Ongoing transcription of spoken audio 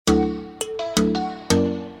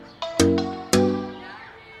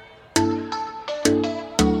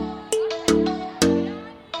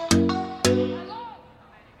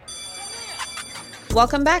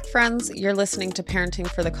Welcome back, friends. You're listening to Parenting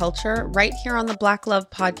for the Culture right here on the Black Love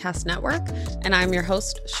Podcast Network. And I'm your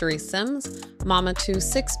host, Cherise Sims, mama to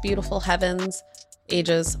 6 beautiful heavens,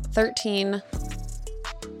 ages 13,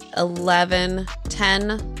 11,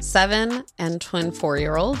 10, 7, and twin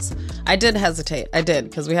 4-year-olds. I did hesitate. I did,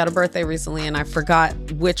 because we had a birthday recently and I forgot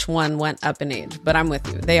which one went up in age, but I'm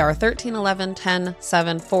with you. They are 13, 11, 10,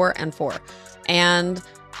 7, 4, and 4. And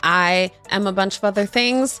I am a bunch of other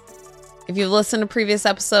things. If you've listened to previous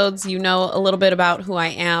episodes, you know a little bit about who I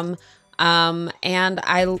am.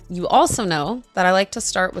 You also know that I like to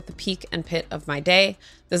start with the peak and pit of my day.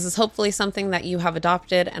 This is hopefully something that you have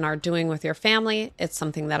adopted and are doing with your family. It's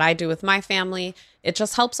something that I do with my family. It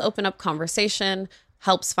just helps open up conversation,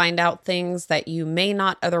 helps find out things that you may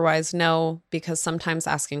not otherwise know, because sometimes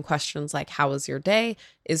asking questions like, how was your day,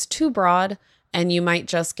 is too broad, and you might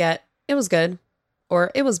just get, it was good, or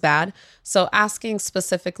it was bad. So asking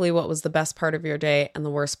specifically what was the best part of your day and the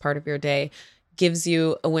worst part of your day gives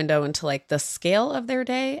you a window into like the scale of their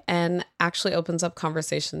day and actually opens up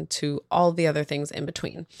conversation to all the other things in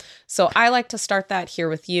between. So I like to start that here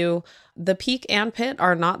with you. The peak and pit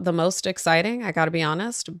are not the most exciting, I got to be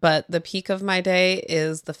honest, but the peak of my day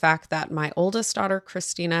is the fact that my oldest daughter,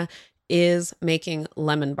 Christina, is making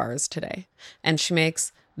lemon bars today, and she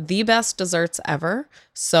makes the best desserts ever.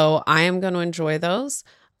 So I am going to enjoy those.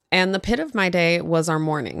 And the pit of my day was our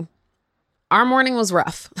morning. Our morning was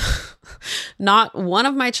rough. Not one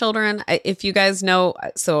of my children, if you guys know,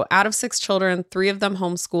 so out of 6 children, 3 of them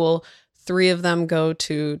homeschool, 3 of them go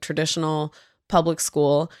to traditional public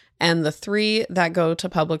school. And the 3 that go to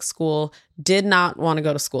public school did not want to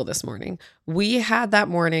go to school this morning. We had that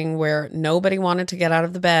morning where nobody wanted to get out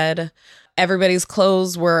of the bed. Everybody's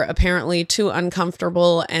clothes were apparently too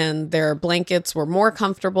uncomfortable and their blankets were more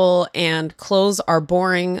comfortable, and clothes are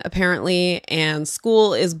boring apparently, and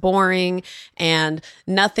school is boring, and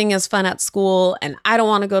nothing is fun at school, and I don't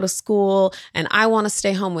want to go to school, and I want to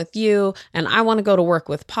stay home with you, and I want to go to work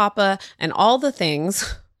with Papa, and all the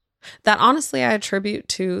things that honestly I attribute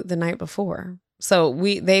to the night before. So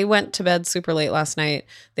they went to bed super late last night.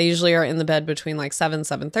 They usually are in the bed between like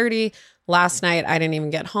 7:30. Last night, I didn't even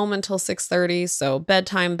get home until 6:30. So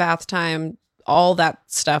bedtime, bath time, all that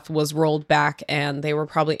stuff was rolled back, and they were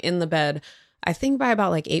probably in the bed, I think, by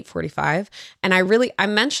about like 8:45. And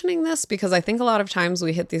I'm mentioning this because I think a lot of times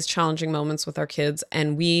we hit these challenging moments with our kids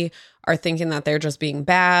and we are thinking that they're just being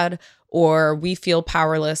bad, or we feel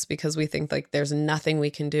powerless because we think like there's nothing we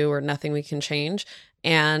can do or nothing we can change.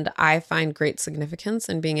 And I find great significance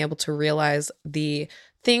in being able to realize the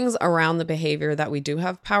things around the behavior that we do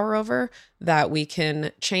have power over, that we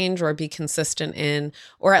can change or be consistent in,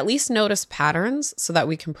 or at least notice patterns so that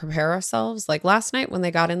we can prepare ourselves. Like last night when they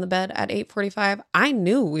got in the bed at 8:45, I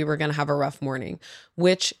knew we were going to have a rough morning,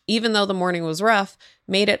 which, even though the morning was rough,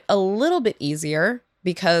 made it a little bit easier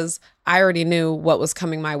because I already knew what was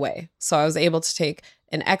coming my way. So I was able to take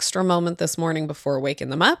an extra moment this morning before waking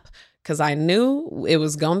them up, because I knew it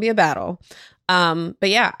was going to be a battle. But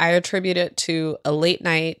yeah, I attribute it to a late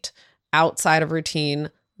night, outside of routine,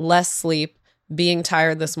 less sleep, being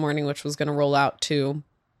tired this morning, which was going to roll out to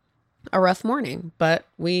a rough morning. But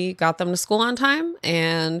we got them to school on time,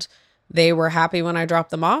 and they were happy when I dropped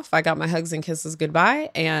them off. I got my hugs and kisses goodbye.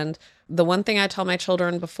 And the one thing I tell my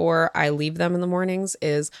children before I leave them in the mornings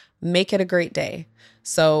is make it a great day.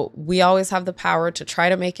 So we always have the power to try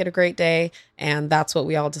to make it a great day. And that's what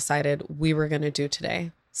we all decided we were going to do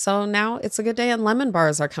today. So now it's a good day and lemon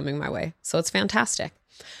bars are coming my way. So it's fantastic.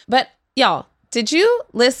 But y'all, did you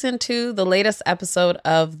listen to the latest episode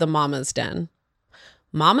of The Mama's Den?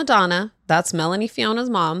 Mama Donna, that's Melanie Fiona's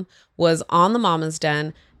mom, was on The Mama's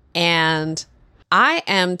Den. And I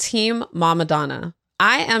am team Mama Donna.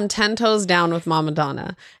 I am 10 toes down with Mama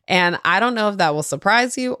Donna. And I don't know if that will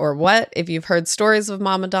surprise you or what. If you've heard stories of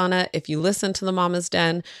Mama Donna, if you listen to The Mama's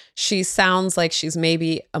Den, she sounds like she's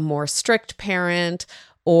maybe a more strict parent,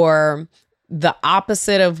 or the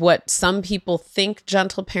opposite of what some people think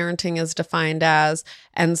gentle parenting is defined as.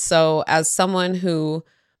 And so as someone who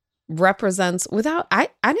represents I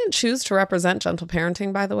didn't choose to represent gentle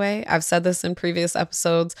parenting, by the way. I've said this in previous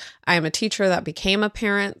episodes. I am a teacher that became a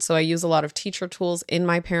parent, so I use a lot of teacher tools in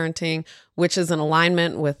my parenting, which is in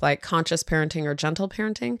alignment with like conscious parenting or gentle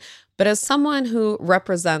parenting. But as someone who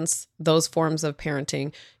represents those forms of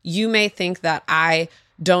parenting, you may think that I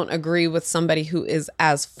don't agree with somebody who is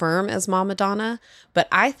as firm as Mama Donna, but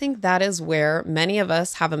I think that is where many of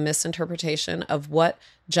us have a misinterpretation of what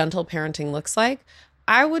gentle parenting looks like.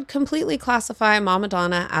 I would completely classify Mama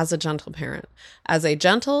Donna as a gentle parent, as a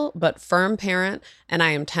gentle but firm parent, and I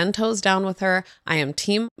am 10 toes down with her. I am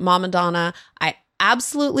team Mama Donna. I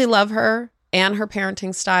absolutely love her. and her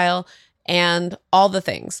parenting style and all the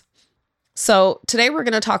things. So today we're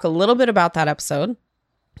going to talk a little bit about that episode.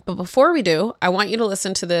 But before we do, I want you to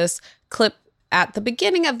listen to this clip at the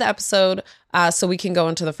beginning of the episode so we can go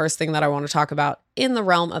into the first thing that I want to talk about in the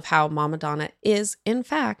realm of how Mama Donna is, in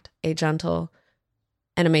fact, a gentle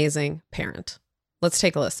and amazing parent. Let's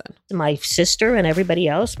take a listen. My sister and everybody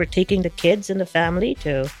else were taking the kids in the family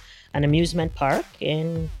to an amusement park,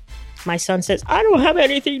 and my son says, I don't have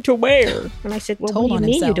anything to wear. And I said, well, what do you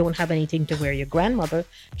mean you don't have anything to wear? Your grandmother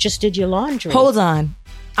just did your laundry. Hold on.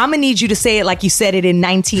 I'm going to need you to say it like you said it in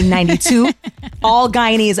 1992. All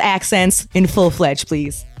Guyanese accents in full-fledged,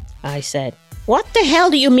 please. I said, what the hell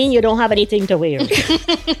do you mean you don't have anything to wear?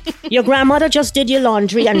 Your grandmother just did your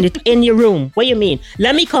laundry and it's in your room. What do you mean?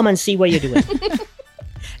 Let me come and see what you're doing.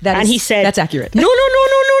 He said, that's accurate. No.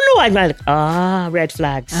 I'm like, red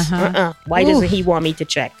flags. Why doesn't he want me to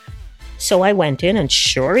check? So I went in and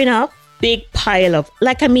sure enough, big pile of,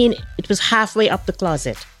 it was halfway up the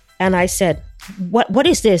closet. And I said, what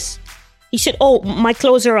is this? He said, oh, my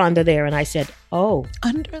clothes are under there. And I said, oh.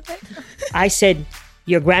 Under there? I said,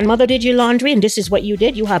 your grandmother did your laundry and this is what you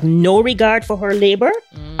did? You have no regard for her labor?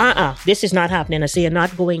 This is not happening. I said, you're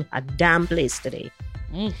not going a damn place today.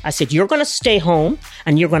 I said, you're going to stay home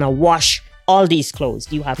and you're going to wash all these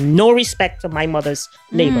clothes. You have no respect for my mother's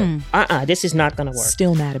labor. This is not going to work.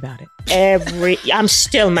 Still mad about it. I'm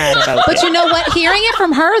still mad about it. But you know what? Hearing it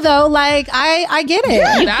from her, though, like, I get it.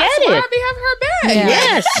 Yeah, That's get why it. I be having her back. Yeah.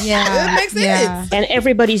 Yes. Yeah. It makes sense. And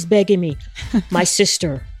everybody's begging me. My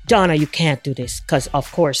sister, Donna, you can't do this. Because,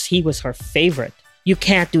 of course, he was her favorite. You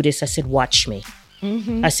can't do this. I said, watch me.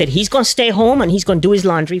 I said, he's going to stay home and he's going to do his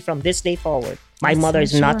laundry from this day forward. My mother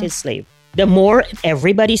is not his slave. The more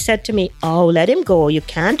everybody said to me, oh, let him go. You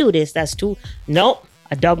can't do this. That's too. No.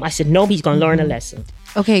 I said, no, he's going to learn a lesson.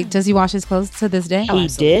 Okay, does he wash his clothes to this day? He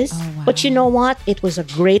did. Oh, wow. But you know what? It was a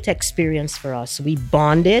great experience for us. We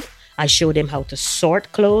bonded. I showed him how to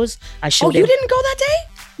sort clothes. You didn't go that day?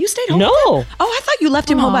 You stayed home? No. Oh, I thought you left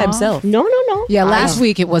him home by himself. No. Yeah, last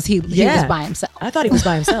week he was by himself. I thought he was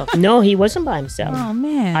by himself. No, he wasn't by himself. Oh,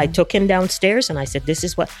 man. I took him downstairs and I said, this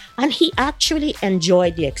is what... And he actually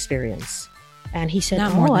enjoyed the experience. And he said,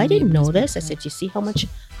 I didn't know this. I said, you see how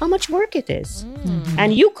much work it is.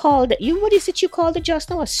 And you called it, what is it you called it just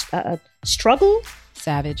now? A struggle?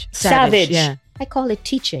 Savage. Yeah. I call it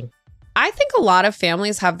teaching. I think a lot of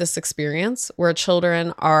families have this experience where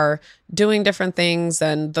children are doing different things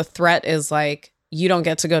and the threat is like, you don't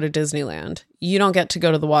get to go to Disneyland. You don't get to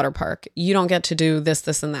go to the water park. You don't get to do this,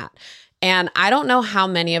 this, and that. And I don't know how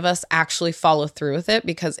many of us actually follow through with it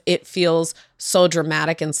because it feels so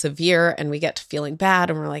dramatic and severe and we get to feeling bad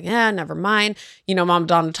and we're like, never mind. You know, Mom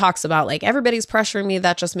Donna talks about like, everybody's pressuring me.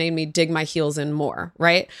 That just made me dig my heels in more,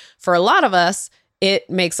 right? For a lot of us, it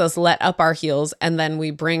makes us let up our heels and then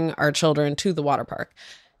we bring our children to the water park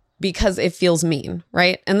because it feels mean,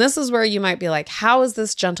 right? And this is where you might be like, how is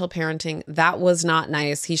this gentle parenting? That was not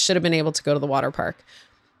nice. He should have been able to go to the water park.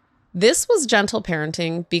 This was gentle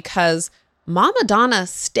parenting because Mama Donna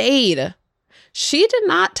stayed. She did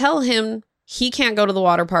not tell him he can't go to the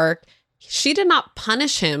water park. She did not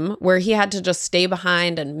punish him where he had to just stay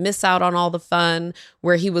behind and miss out on all the fun,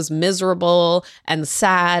 where he was miserable and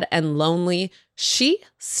sad and lonely. She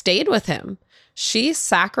stayed with him. She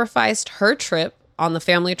sacrificed her trip on the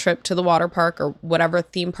family trip to the water park or whatever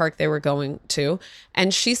theme park they were going to.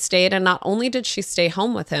 And she stayed. And not only did she stay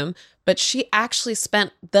home with him, but she actually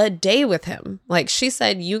spent the day with him. Like she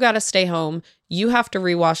said, you got to stay home. You have to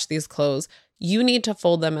rewash these clothes. You need to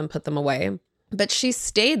fold them and put them away. But she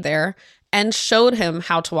stayed there and showed him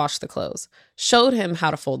how to wash the clothes, showed him how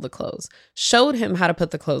to fold the clothes, showed him how to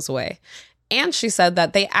put the clothes away. And she said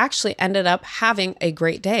that they actually ended up having a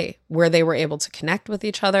great day where they were able to connect with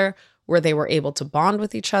each other, where they were able to bond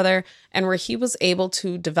with each other, and where he was able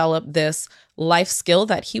to develop this life skill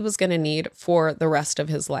that he was going to need for the rest of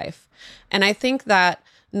his life. And I think that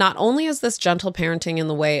not only is this gentle parenting in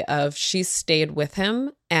the way of she stayed with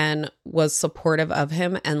him and was supportive of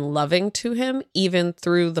him and loving to him, even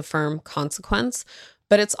through the firm consequence,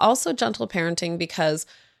 but it's also gentle parenting because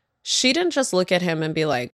she didn't just look at him and be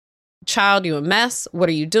like, child, you a mess. What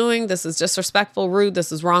are you doing? This is disrespectful, rude.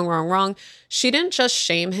 This is wrong, wrong, wrong. She didn't just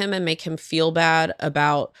shame him and make him feel bad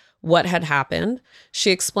about what had happened.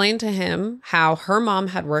 She explained to him how her mom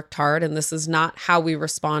had worked hard, and this is not how we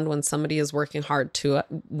respond when somebody is working hard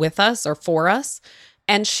with us or for us.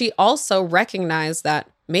 And she also recognized that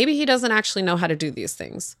maybe he doesn't actually know how to do these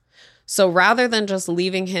things. So rather than just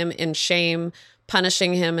leaving him in shame,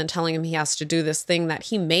 punishing him and telling him he has to do this thing that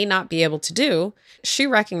he may not be able to do, she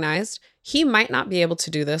recognized he might not be able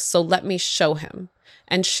to do this, so let me show him.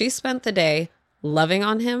 And she spent the day loving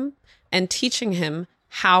on him and teaching him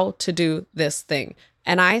how to do this thing.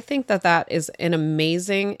 And I think that that is an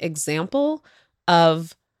amazing example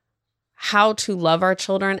of how to love our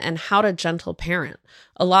children and how to gentle parent.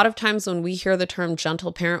 A lot of times when we hear the term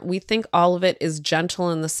gentle parent, we think all of it is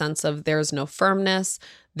gentle in the sense of there's no firmness,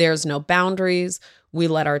 there's no boundaries. We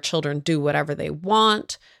let our children do whatever they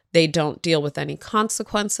want. They don't deal with any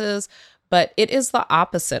consequences. But it is the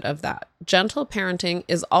opposite of that. Gentle parenting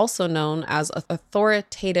is also known as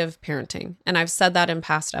authoritative parenting. And I've said that in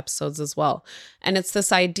past episodes as well. And it's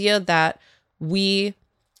this idea that we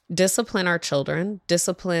discipline our children,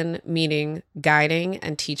 discipline meaning guiding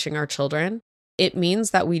and teaching our children. It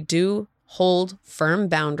means that we do hold firm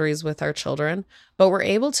boundaries with our children, but we're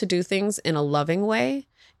able to do things in a loving way,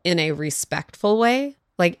 in a respectful way.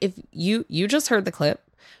 Like if you just heard the clip,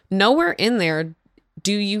 nowhere in there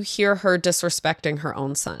do you hear her disrespecting her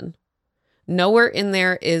own son. Nowhere in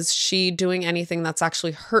there is she doing anything that's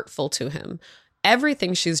actually hurtful to him.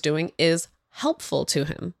 Everything she's doing is helpful to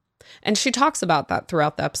him. And she talks about that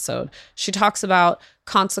throughout the episode. She talks about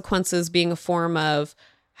consequences being a form of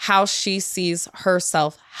how she sees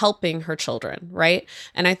herself helping her children, right?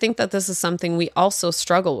 And I think that this is something we also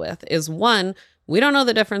struggle with is one, we don't know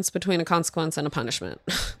the difference between a consequence and a punishment.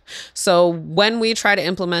 So when we try to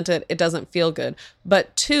implement it, it doesn't feel good.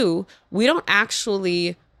 But two, we don't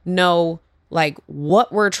actually know like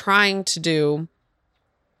what we're trying to do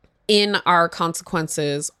in our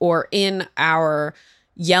consequences or in our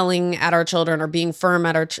yelling at our children or being firm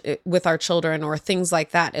at with our children or things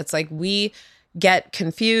like that. It's like we get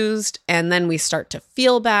confused and then we start to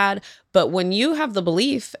feel bad. But when you have the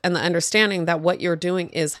belief and the understanding that what you're doing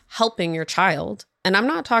is helping your child, and I'm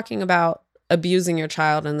not talking about abusing your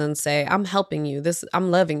child and then say, I'm helping you.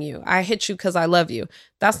 I'm loving you. I hit you because I love you.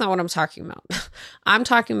 That's not what I'm talking about. I'm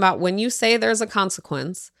talking about when you say there's a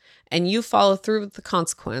consequence and you follow through with the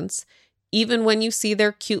consequence, even when you see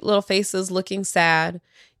their cute little faces looking sad,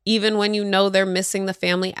 even when you know they're missing the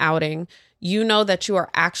family outing, you know that you are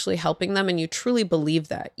actually helping them and you truly believe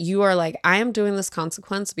that. You are like, I am doing this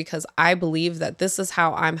consequence because I believe that this is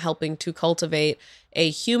how I'm helping to cultivate a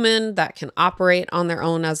human that can operate on their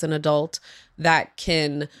own as an adult, that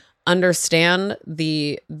can understand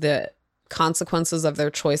the consequences of their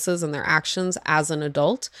choices and their actions as an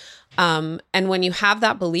adult. And when you have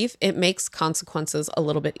that belief, it makes consequences a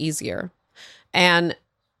little bit easier. And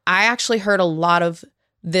I actually heard a lot of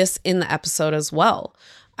this in the episode as well.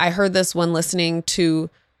 I heard this when listening to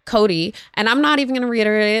Cody, and I'm not even going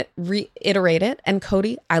to reiterate it. And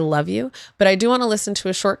Cody, I love you, but I do want to listen to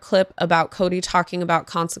a short clip about Cody talking about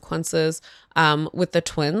consequences with the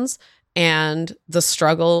twins and the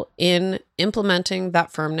struggle in implementing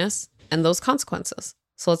that firmness and those consequences.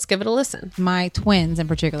 So let's give it a listen. My twins in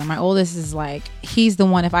particular, my oldest is like, he's the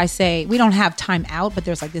one, if I say, we don't have time out, but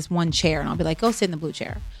there's like this one chair and I'll be like, go sit in the blue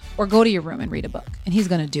chair or go to your room and read a book. And he's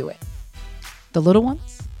going to do it. The little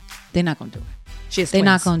ones, they're not going to do it. They're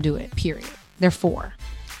not going to do it, period. They're 4.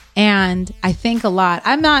 And I think a lot,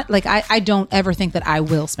 I'm not like, I don't ever think that I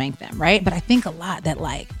will spank them, right? But I think a lot that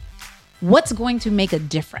like, what's going to make a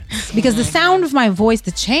difference? Because the sound of my voice,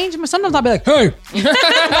 the change, sometimes I'll be like, hey.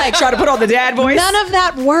 Like try to put on the dad voice. None of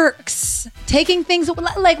that works. Taking things,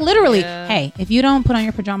 like literally, hey, if you don't put on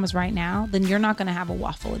your pajamas right now, then you're not going to have a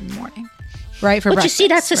waffle in the morning, right? For but breakfast, you see,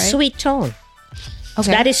 that's a right? sweet tone.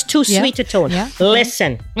 Okay. That is too sweet a tone. Yeah.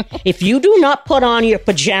 Listen, if you do not put on your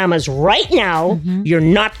pajamas right now, you're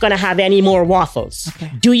not going to have any more waffles. Okay.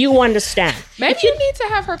 Do you understand? Maybe you need to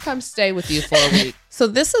have her come stay with you for a week. So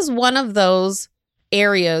this is one of those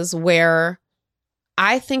areas where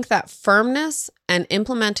I think that firmness and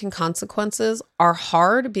implementing consequences are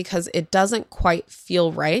hard because it doesn't quite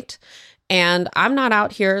feel right. And I'm not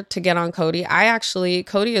out here to get on Cody.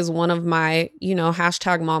 Cody is one of my,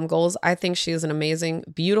 hashtag mom goals. I think she is an amazing,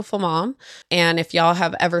 beautiful mom. And if y'all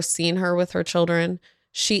have ever seen her with her children,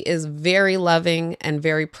 she is very loving and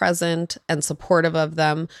very present and supportive of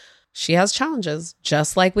them. She has challenges,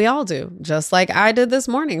 just like we all do, just like I did this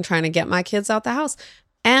morning trying to get my kids out the house.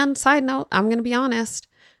 And side note, I'm going to be honest,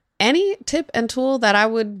 any tip and tool that I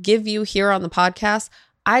would give you here on the podcast,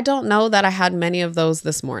 I don't know that I had many of those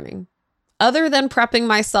this morning. Other than prepping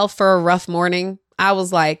myself for a rough morning, I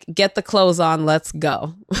was like, get the clothes on, let's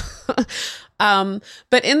go.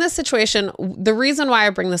 But in this situation, the reason why I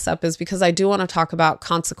bring this up is because I do want to talk about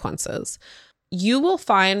consequences. You will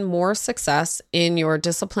find more success in your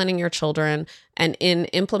disciplining your children and in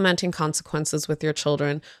implementing consequences with your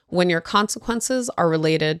children when your consequences are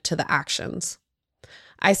related to the actions.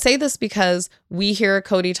 I say this because we hear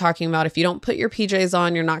Cody talking about if you don't put your PJs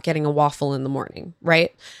on, you're not getting a waffle in the morning,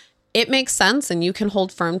 right? it makes sense and you can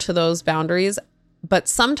hold firm to those boundaries. But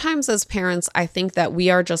sometimes as parents, I think that we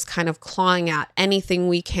are just kind of clawing at anything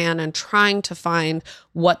we can and trying to find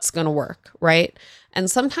what's going to work, right? And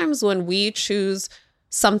sometimes when we choose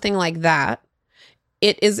something like that,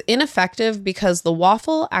 it is ineffective because the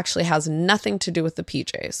waffle actually has nothing to do with the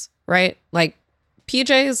PJs, right? Like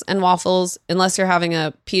PJs and waffles, unless you're having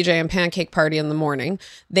a PJ and pancake party in the morning,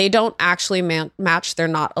 they don't actually match. They're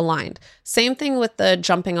not aligned. Same thing with the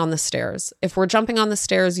jumping on the stairs. If we're jumping on the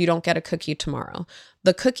stairs, you don't get a cookie tomorrow.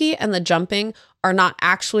 The cookie and the jumping are not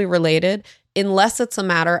actually related unless it's a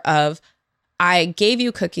matter of, I gave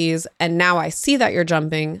you cookies and now I see that you're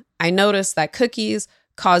jumping. I notice that cookies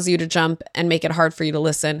cause you to jump and make it hard for you to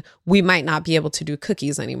listen. We might not be able to do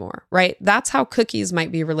cookies anymore, right? That's how cookies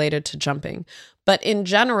might be related to jumping. But in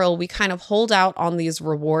general, we kind of hold out on these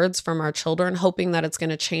rewards from our children, hoping that it's going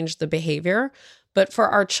to change the behavior. But for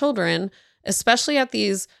our children, especially at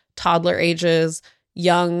these toddler ages,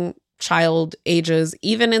 young child ages,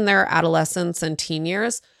 even in their adolescence and teen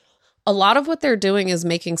years, a lot of what they're doing is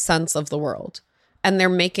making sense of the world and they're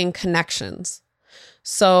making connections.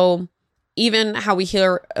 So even how we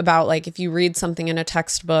hear about, like, if you read something in a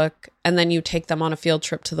textbook and then you take them on a field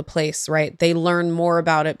trip to the place, right? They learn more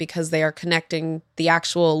about it because they are connecting the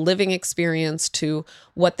actual living experience to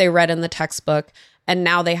what they read in the textbook. And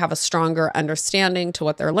now they have a stronger understanding to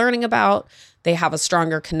what they're learning about. They have a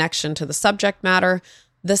stronger connection to the subject matter.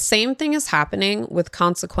 The same thing is happening with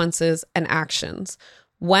consequences and actions.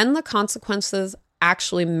 When the consequences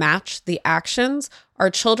actually match the actions, our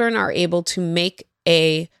children are able to make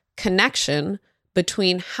a connection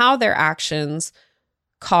between how their actions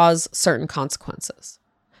cause certain consequences,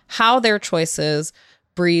 how their choices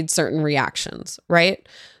breed certain reactions, right?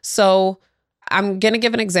 So I'm going to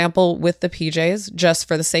give an example with the PJs just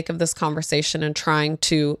for the sake of this conversation and trying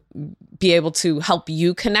to be able to help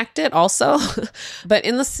you connect it also. But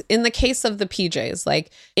in the case of the PJs,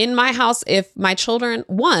 like in my house, if my children,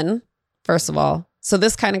 first of all, so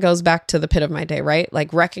this kind of goes back to the pit of my day, right?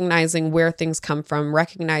 Like recognizing where things come from,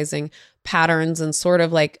 recognizing patterns and sort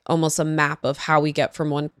of like almost a map of how we get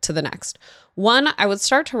from one to the next. One, I would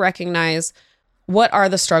start to recognize what are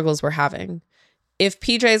the struggles we're having. If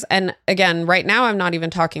PJs, and again, right now, I'm not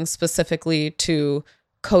even talking specifically to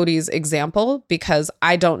Cody's example because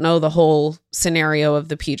I don't know the whole scenario of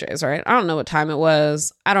the PJs, right? I don't know what time it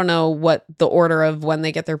was. I don't know what the order of when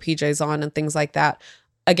they get their PJs on and things like that.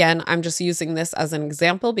 Again, I'm just using this as an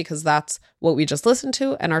example because that's what we just listened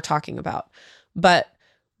to and are talking about. But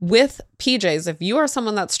with PJs, if you are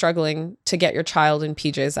someone that's struggling to get your child in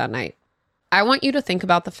PJs at night, I want you to think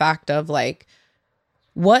about the fact of like,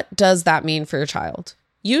 what does that mean for your child?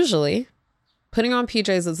 Usually, putting on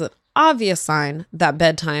PJs is an obvious sign that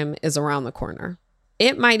bedtime is around the corner.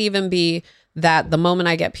 It might even be that the moment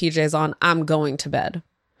I get PJs on, I'm going to bed.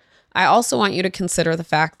 I also want you to consider the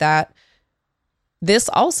fact that this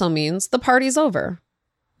also means the party's over.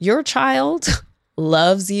 Your child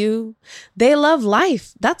loves you. They love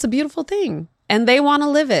life. That's a beautiful thing. And they want to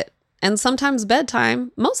live it. And sometimes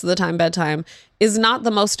bedtime, most of the time bedtime, is not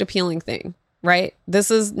the most appealing thing, right?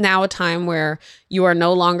 This is now a time where you are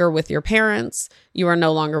no longer with your parents. You are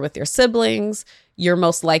no longer with your siblings. You're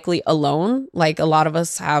most likely alone. Like a lot of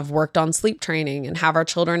us have worked on sleep training and have our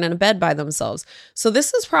children in a bed by themselves. So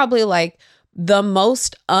this is probably like the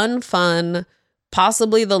most unfun,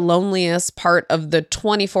 possibly the loneliest part of the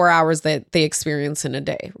 24 hours that they experience in a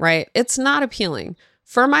day, right? It's not appealing.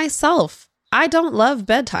 For myself, I don't love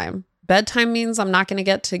bedtime. Bedtime means I'm not going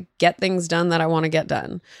to get things done that I want to get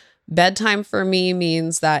done. Bedtime for me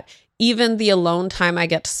means that even the alone time I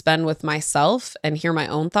get to spend with myself and hear my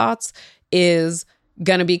own thoughts is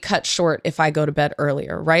going to be cut short if I go to bed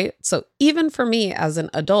earlier, right? So even for me as an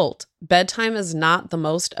adult, bedtime is not the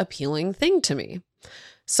most appealing thing to me.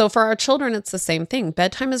 So for our children, it's the same thing.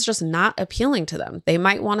 Bedtime is just not appealing to them. They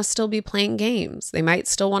might want to still be playing games. They might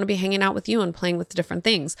still want to be hanging out with you and playing with different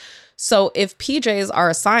things. So if PJs are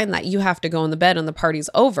a sign that you have to go in the bed and the party's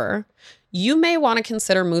over, you may want to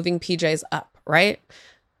consider moving PJs up, right?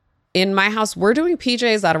 In my house, we're doing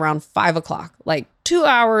PJs at around 5 o'clock, like 2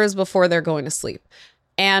 hours before they're going to sleep.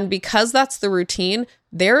 And because that's the routine,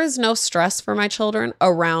 there is no stress for my children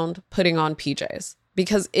around putting on PJs,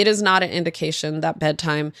 because it is not an indication that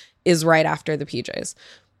bedtime is right after the PJs.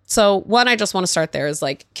 So one, I just want to start there is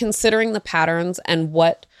like considering the patterns and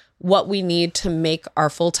what we need to make our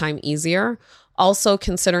full time easier. Also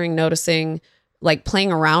considering noticing, like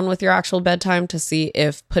playing around with your actual bedtime to see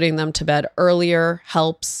if putting them to bed earlier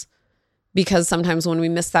helps, because sometimes when we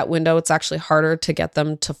miss that window, it's actually harder to get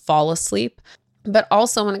them to fall asleep. But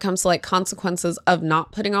also when it comes to like consequences of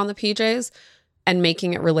not putting on the PJs, and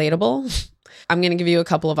making it relatable, I'm going to give you a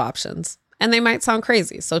couple of options. And they might sound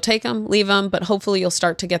crazy. So take them, leave them, but hopefully you'll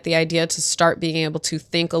start to get the idea to start being able to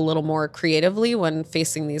think a little more creatively when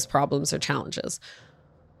facing these problems or challenges.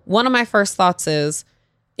 One of my first thoughts is,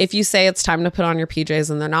 if you say it's time to put on your PJs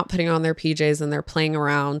and they're not putting on their PJs and they're playing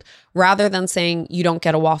around, rather than saying you don't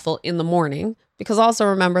get a waffle in the morning, because also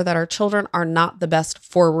remember that our children are not the best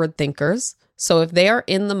forward thinkers. So if they are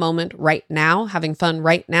in the moment right now, having fun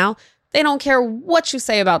right now, they don't care what you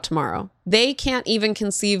say about tomorrow. They can't even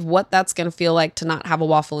conceive what that's going to feel like to not have a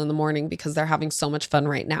waffle in the morning because they're having so much fun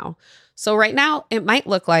right now. So right now, it might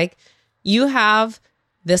look like you have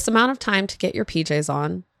this amount of time to get your PJs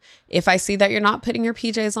on. If I see that you're not putting your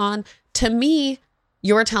PJs on, to me,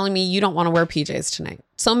 you're telling me you don't want to wear PJs tonight.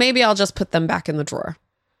 So maybe I'll just put them back in the drawer.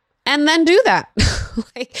 And then do that.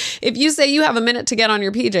 Like, if you say you have a minute to get on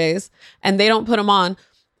your PJs and they don't put them on,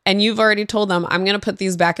 and you've already told them, I'm going to put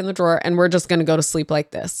these back in the drawer and we're just going to go to sleep like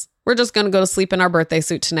this. We're just going to go to sleep in our birthday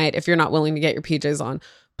suit tonight if you're not willing to get your PJs on.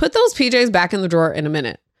 Put those PJs back in the drawer in a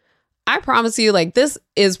minute. I promise you, like, this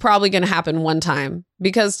is probably going to happen one time,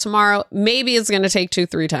 because tomorrow, maybe it's going to take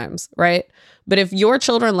 2-3 times, right? But if your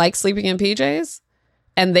children like sleeping in PJs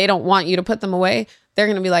and they don't want you to put them away, they're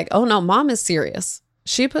going to be like, oh no, mom is serious.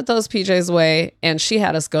 She put those PJs away and she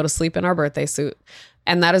had us go to sleep in our birthday suit.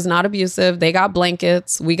 And that is not abusive. They got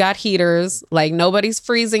blankets. We got heaters. Like, nobody's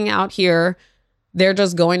freezing out here. They're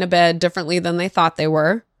just going to bed differently than they thought they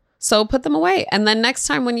were. So put them away. And then next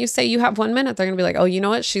time when you say you have 1 minute, they're going to be like, oh, you know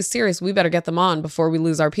what? She's serious. We better get them on before we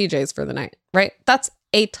lose our PJs for the night, right? That's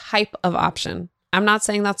a type of option. I'm not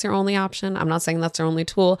saying that's your only option. I'm not saying that's your only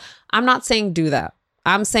tool. I'm not saying do that.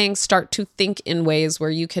 I'm saying start to think in ways where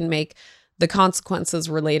you can make the consequences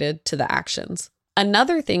related to the actions.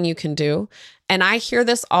 Another thing you can do, and I hear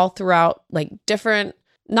this all throughout, like, different,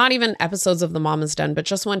 not even episodes of The Mama's Den, but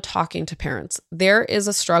just when talking to parents, there is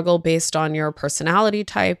a struggle based on your personality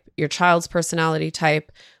type, your child's personality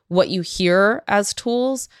type, what you hear as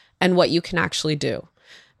tools, and what you can actually do.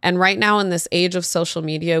 And right now in this age of social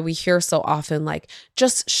media, we hear so often, like,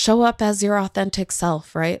 just show up as your authentic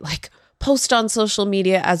self, right? Like, post on social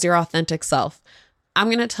media as your authentic self. I'm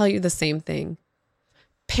going to tell you the same thing.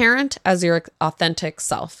 Parent as your authentic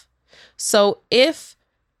self. So if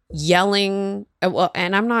yelling, well,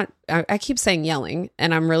 and I keep saying yelling,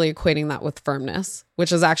 and I'm really equating that with firmness,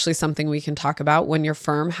 which is actually something we can talk about. When you're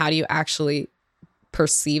firm, how do you actually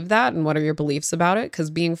perceive that, and what are your beliefs about it? Because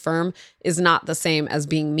being firm is not the same as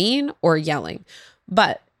being mean or yelling.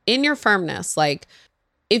 But in your firmness, like,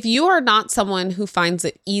 if you are not someone who finds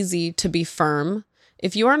it easy to be firm,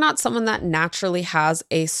 if you are not someone that naturally has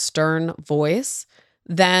a stern voice,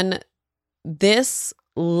 then this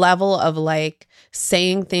level of, like,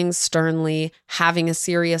 saying things sternly, having a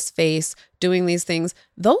serious face, doing these things,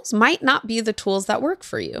 those might not be the tools that work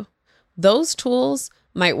for you. Those tools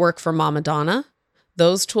might work for Mama Donna.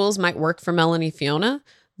 Those tools might work for Melanie Fiona.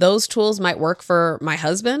 Those tools might work for my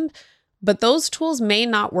husband. But those tools may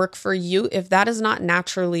not work for you if that is not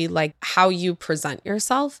naturally, like, how you present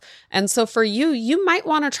yourself. And so for you, you might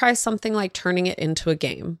want to try something like turning it into a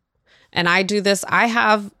game. And I do this. I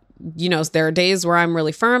have, there are days where I'm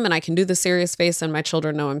really firm and I can do the serious face and my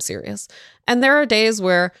children know I'm serious. And there are days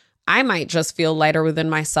where I might just feel lighter within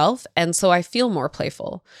myself. And so I feel more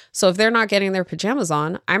playful. So if they're not getting their pajamas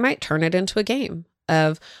on, I might turn it into a game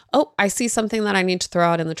of, oh, I see something that I need to throw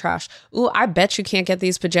out in the trash. Ooh, I bet you can't get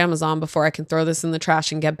these pajamas on before I can throw this in the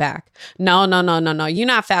trash and get back. No. You're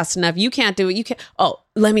not fast enough. You can't do it. You can't. Oh,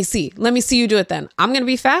 let me see you do it then. I'm going to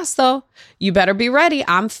be fast though. You better be ready.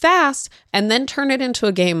 I'm fast. And then turn it into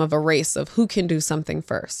a game of a race of who can do something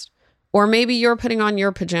first. Or maybe you're putting on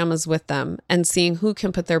your pajamas with them and seeing who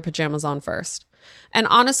can put their pajamas on first. And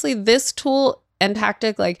honestly, this tool and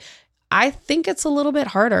tactic, like, I think it's a little bit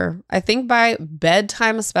harder. I think by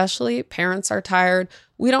bedtime especially, parents are tired.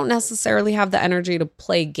 We don't necessarily have the energy to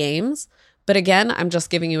play games. But again, I'm just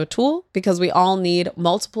giving you a tool because we all need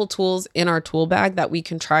multiple tools in our tool bag that we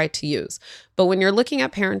can try to use. But when you're looking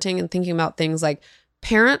at parenting and thinking about things like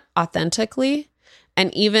parent authentically,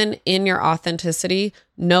 and even in your authenticity,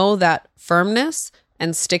 know that firmness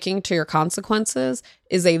and sticking to your consequences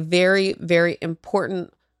is a very, very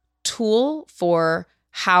important tool for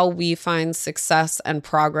how we find success and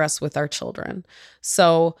progress with our children.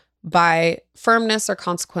 So by firmness or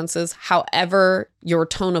consequences, however your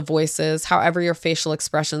tone of voice is, however your facial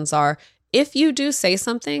expressions are, if you do say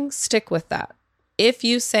something, stick with that. If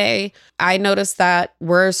you say, I noticed that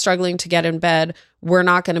we're struggling to get in bed, we're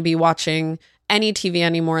not going to be watching any TV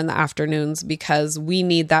anymore in the afternoons because we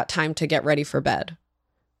need that time to get ready for bed,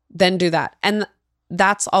 then do that. And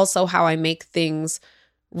that's also how I make things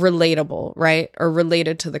relatable, right? Or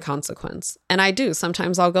related to the consequence. And I do.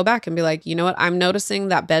 Sometimes I'll go back and be like, you know what? I'm noticing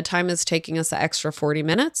that bedtime is taking us an extra 40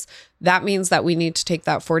 minutes. That means that we need to take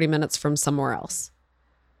that 40 minutes from somewhere else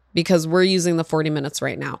because we're using the 40 minutes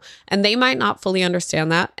right now. And they might not fully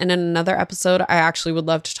understand that. And in another episode, I actually would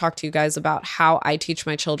love to talk to you guys about how I teach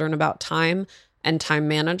my children about time and time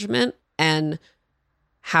management and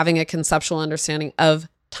having a conceptual understanding of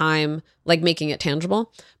time, like making it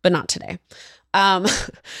tangible, but not today.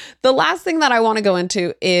 The last thing that I want to go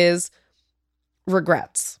into is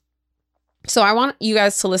regrets. So I want you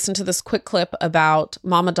guys to listen to this quick clip about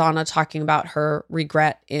Mama Donna talking about her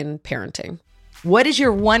regret in parenting. What is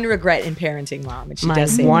your one regret in parenting, Mom? And she My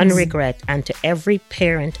does say one this. regret, and to every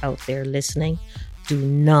parent out there listening, do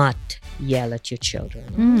not yell at your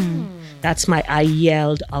children. That's I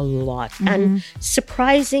yelled a lot. And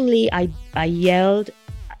surprisingly, I yelled.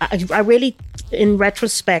 I really, in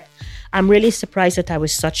retrospect, I'm really surprised that I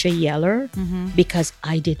was such a yeller because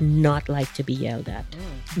I did not like to be yelled at.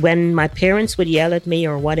 When my parents would yell at me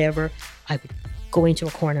or whatever, I would go into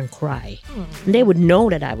a corner and cry. And they would know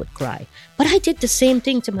that I would cry. But I did the same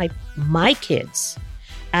thing to my kids.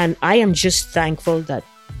 And I am just thankful that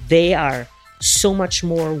they are so much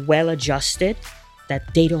more well-adjusted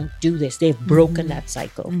that they don't do this. They've broken that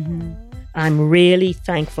cycle. I'm really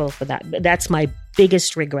thankful for that. That's my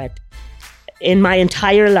biggest regret in my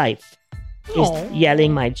entire life is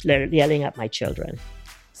yelling at my children.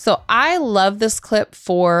 So I love this clip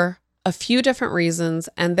for a few different reasons.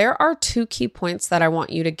 And there are 2 key points that I want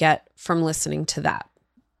you to get from listening to that.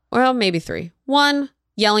 Well, maybe 3. 1,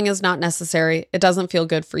 yelling is not necessary. It doesn't feel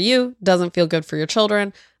good for you, doesn't feel good for your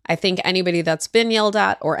children. I think anybody that's been yelled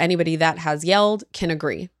at or anybody that has yelled can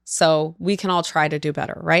agree. So we can all try to do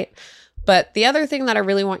better, right? But the other thing that I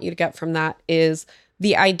really want you to get from that is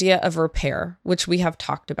the idea of repair, which we have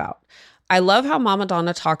talked about. I love how Mama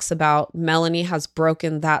Donna talks about Melanie has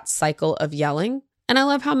broken that cycle of yelling. And I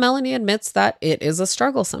love how Melanie admits that it is a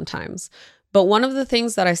struggle sometimes. But one of the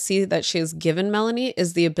things that I see that she has given Melanie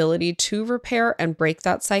is the ability to repair and break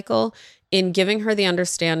that cycle in giving her the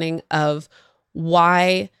understanding of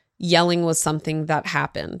why yelling was something that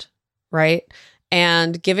happened, right?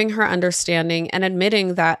 And giving her understanding and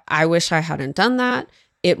admitting that I wish I hadn't done that.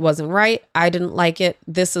 It wasn't right. I didn't like it.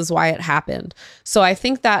 This is why it happened. So I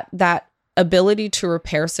think that that ability to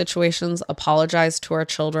repair situations, apologize to our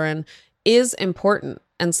children is important.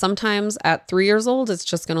 And sometimes at 3 years old, it's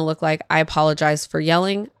just going to look like I apologize for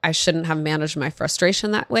yelling. I shouldn't have managed my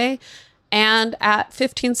frustration that way. And at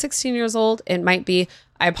 15, 16 years old, it might be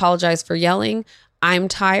I apologize for yelling. I'm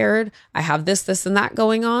tired. I have this, and that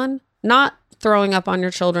going on. Not throwing up on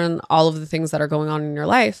your children, all of the things that are going on in your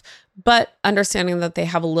life, but understanding that they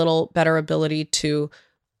have a little better ability to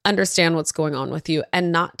understand what's going on with you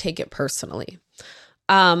and not take it personally.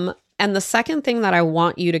 And the second thing that I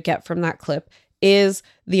want you to get from that clip is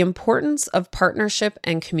the importance of partnership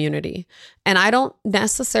and community. And I don't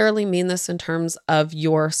necessarily mean this in terms of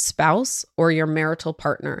your spouse or your marital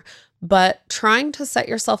partner, but trying to set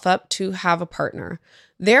yourself up to have a partner.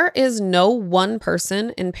 There is no one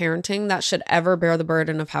person in parenting that should ever bear the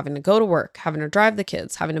burden of having to go to work, having to drive the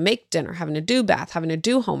kids, having to make dinner, having to do bath, having to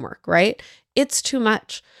do homework, right? It's too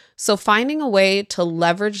much. So finding a way to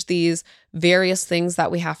leverage these various things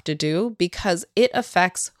that we have to do because it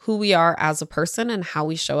affects who we are as a person and how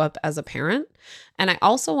we show up as a parent. And I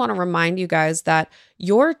also want to remind you guys that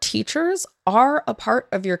your teachers are a part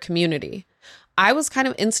of your community. I was kind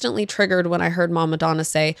of instantly triggered when I heard Mama Donna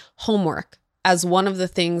say homework as one of the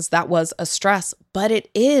things that was a stress, but it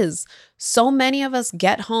is. So many of us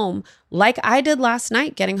get home like I did last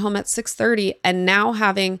night, getting home at 6:30 and now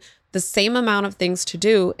having the same amount of things to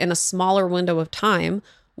do in a smaller window of time.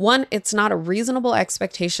 One, it's not a reasonable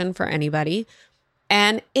expectation for anybody,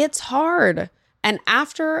 and it's hard. And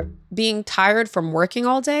after being tired from working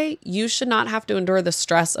all day, you should not have to endure the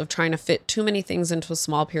stress of trying to fit too many things into a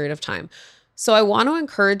small period of time. So I want to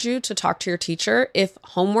encourage you to talk to your teacher if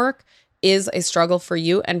homework is a struggle for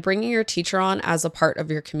you and bringing your teacher on as a part of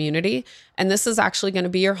your community. And this is actually going to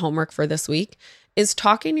be your homework for this week, is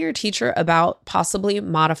talking to your teacher about possibly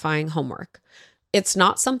modifying homework. It's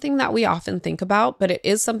not something that we often think about, but it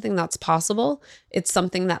is something that's possible. It's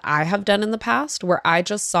something that I have done in the past where I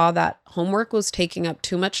just saw that homework was taking up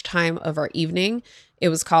too much time of our evening. It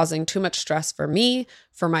was causing too much stress for me,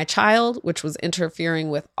 for my child, which was interfering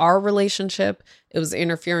with our relationship. It was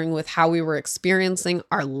interfering with how we were experiencing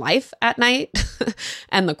our life at night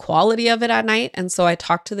and the quality of it at night. And so I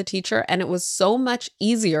talked to the teacher, and it was so much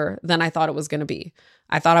easier than I thought it was going to be.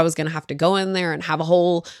 I thought I was going to have to go in there and have a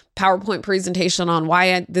whole PowerPoint presentation on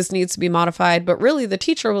why this needs to be modified. But really, the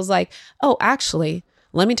teacher was like, oh, actually,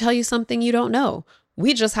 Let me tell you something you don't know.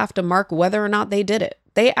 We just have to mark whether or not they did it.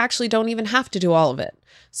 They actually don't even have to do all of it.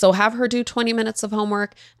 So have her do 20 minutes of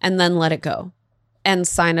homework and then let it go and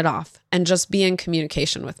sign it off and just be in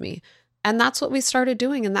communication with me. And that's what we started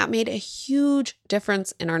doing. And that made a huge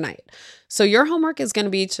difference in our night. So your homework is going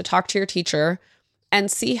to be to talk to your teacher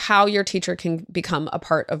and see how your teacher can become a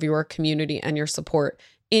part of your community and your support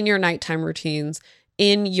in your nighttime routines,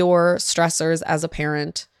 in your stressors as a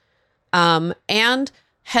parent. And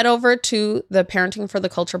head over to the Parenting for the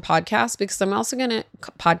Culture podcast, because I'm also going to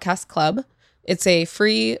podcast club. It's a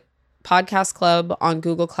free podcast club on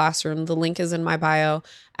Google Classroom. The link is in my bio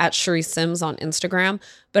at Cherie Sims on Instagram.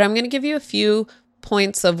 But I'm going to give you a few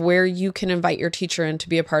points of where you can invite your teacher in to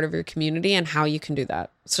be a part of your community and how you can do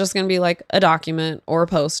that. It's just going to be like a document or a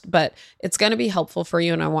post, but it's going to be helpful for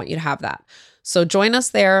you, and I want you to have that. So join us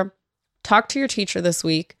there. Talk to your teacher this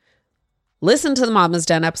week. Listen to the Mama's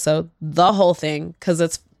Den episode, the whole thing, because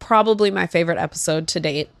it's probably my favorite episode to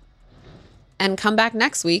date. And come back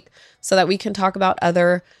next week so that we can talk about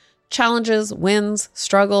other challenges, wins,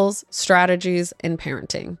 struggles, strategies in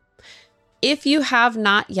parenting. If you have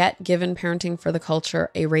not yet given Parenting for the Culture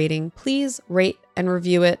a rating, please rate and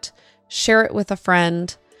review it, share it with a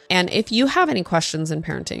friend. And if you have any questions in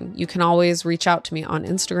parenting, you can always reach out to me on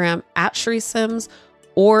Instagram at Cherie Sims,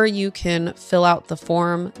 or you can fill out the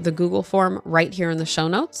form, the Google form right here in the show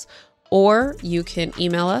notes, or you can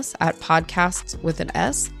email us at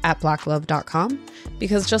podcasts@blacklove.com,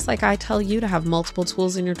 because just like I tell you to have multiple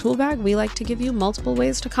tools in your tool bag, we like to give you multiple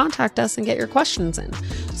ways to contact us and get your questions in.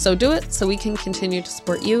 So do it so we can continue to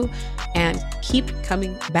support you and keep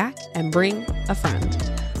coming back and bring a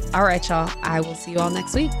friend. All right, y'all. I will see you all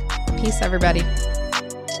next week. Peace, everybody.